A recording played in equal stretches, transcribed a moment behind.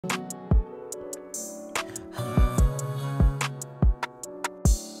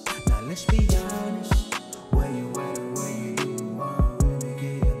let's be honest. Where you at and where you do, I don't really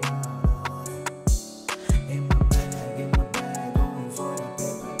care about all that. In my bag, going for that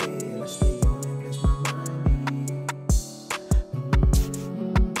paper. Yeah, let's stay on it, that's my mind be.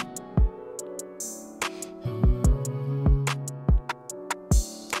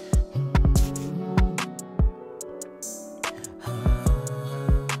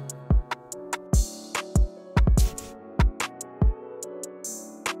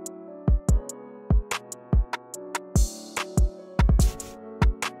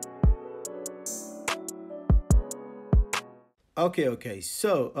 Okay,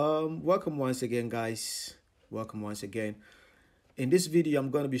 so welcome once again, guys. Welcome once again. In this video, I'm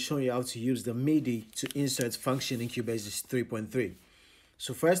going to be showing you how to use the Midi to insert function in Cubasis 3.3.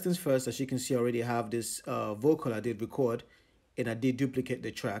 So first things first, as you can see, I already have this vocal I did record, and I did duplicate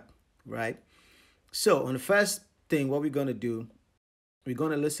the track, right? So on the first thing, what we're going to do, we're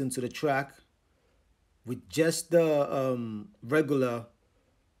going to listen to the track with just the regular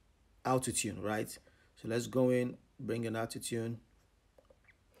autotune, right? So let's go in, bring an autotune.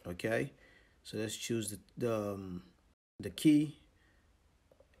 Okay, so let's choose the key.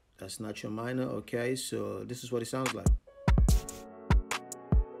 That's natural minor. Okay, so this is what it sounds like.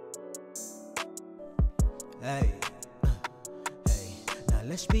 Hey, now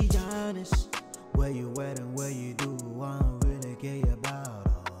let's be honest. Where you at and where you do, I don't really care about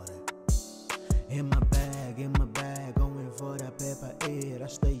all that. In my bag, going for that paper. Yeah, I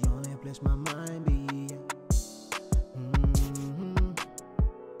stay on it, place my mind be.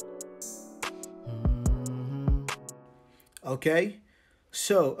 Okay,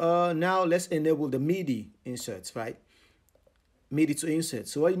 so now let's enable the Midi inserts, right? Midi to insert.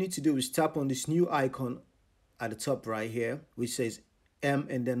 So what you need to do is tap on this new icon at the top right here, which says M,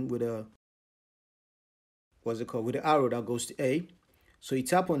 and then with a, what's it called, with the arrow that goes to A. So you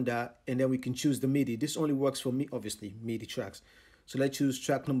tap on that, and then we can choose the Midi. This only works for me, obviously, Midi tracks. So let's choose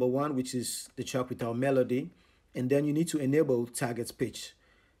track number 1, which is the track with our melody, and then you need to enable target pitch.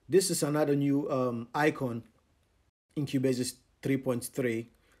 This is another new icon in Cubasis 3.3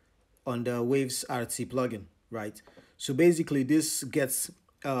 on the Waves RT plugin, right? So basically this gets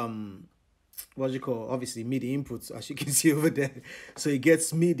what's it called, obviously MIDI inputs, as you can see over there. So it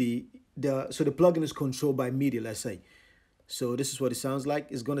gets MIDI, so the plugin is controlled by MIDI, let's say. So this is what it sounds like.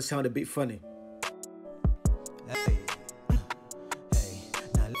 It's going to sound a bit funny. Hey,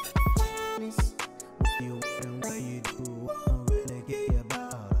 now let's you and where you do, I don't really care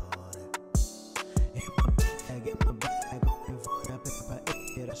about all that. In my bag, going for that paper.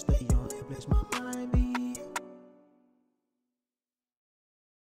 Yeah, I stay on it, place my mind be.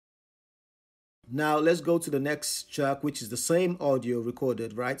 Now let's go to the next track, which is the same audio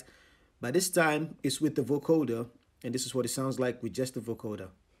recorded, right? But this time it's with the vocoder, and this is what it sounds like with just the vocoder.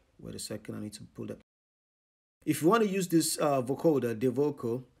 Wait a second, I need to pull that. If you want to use this vocoder, the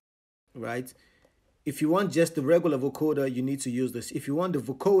vocal, right? If you want just the regular vocoder, you need to use this. If you want the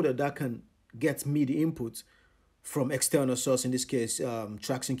vocoder that can get MIDI input from external source, in this case,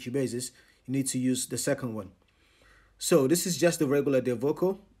 tracks in Cubasis, you need to use the second one. So this is just the regular del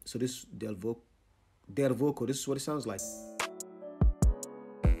vocal. So this del vocal, this is what it sounds like.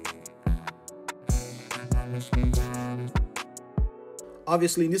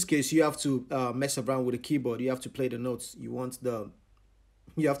 Obviously, in this case, you have to mess around with the keyboard. You have to play the notes. You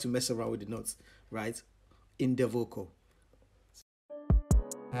have to mess around with the notes, right? In the vocal.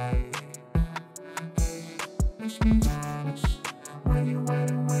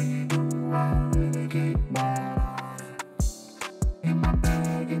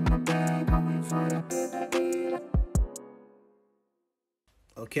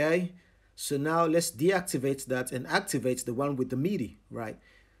 Okay, so now let's deactivate that and activate the one with the Midi, right?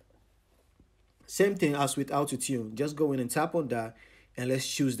 Same thing as with autotune. Just go in and tap on that, and let's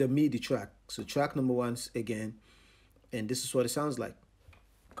choose the Midi track. So track number 1 again, and this is what it sounds like.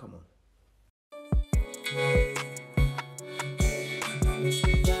 Come on.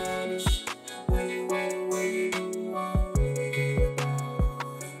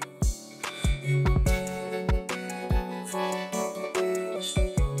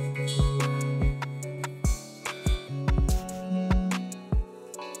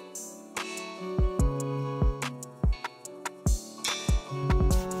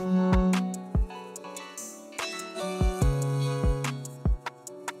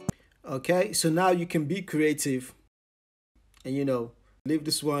 Okay, so now you can be creative and, you know, leave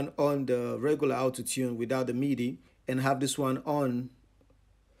this one on the regular autotune without the MIDI and have this one on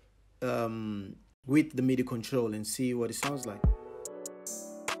with the MIDI control and see what it sounds like.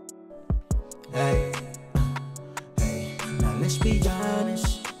 Hey, now let's be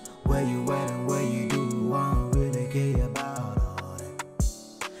honest. Where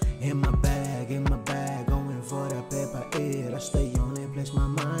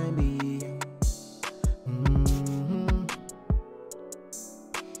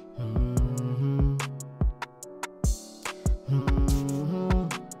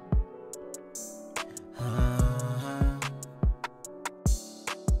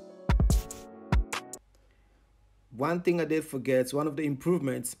one thing I did forget, one of the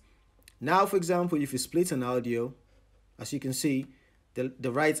improvements. Now, for example, if you split an audio, as you can see,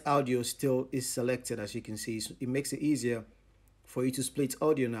 the right audio still is selected, as you can see. So it makes it easier for you to split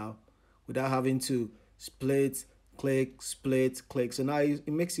audio now without having to split, click, split, click. So now it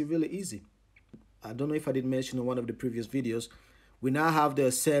makes it really easy. I don't know if I did mention in one of the previous videos, we now have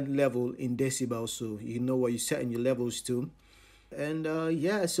the set level in decibels, so you know what you're setting your levels to. And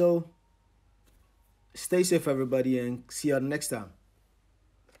yeah, so stay safe everybody, and see you next time.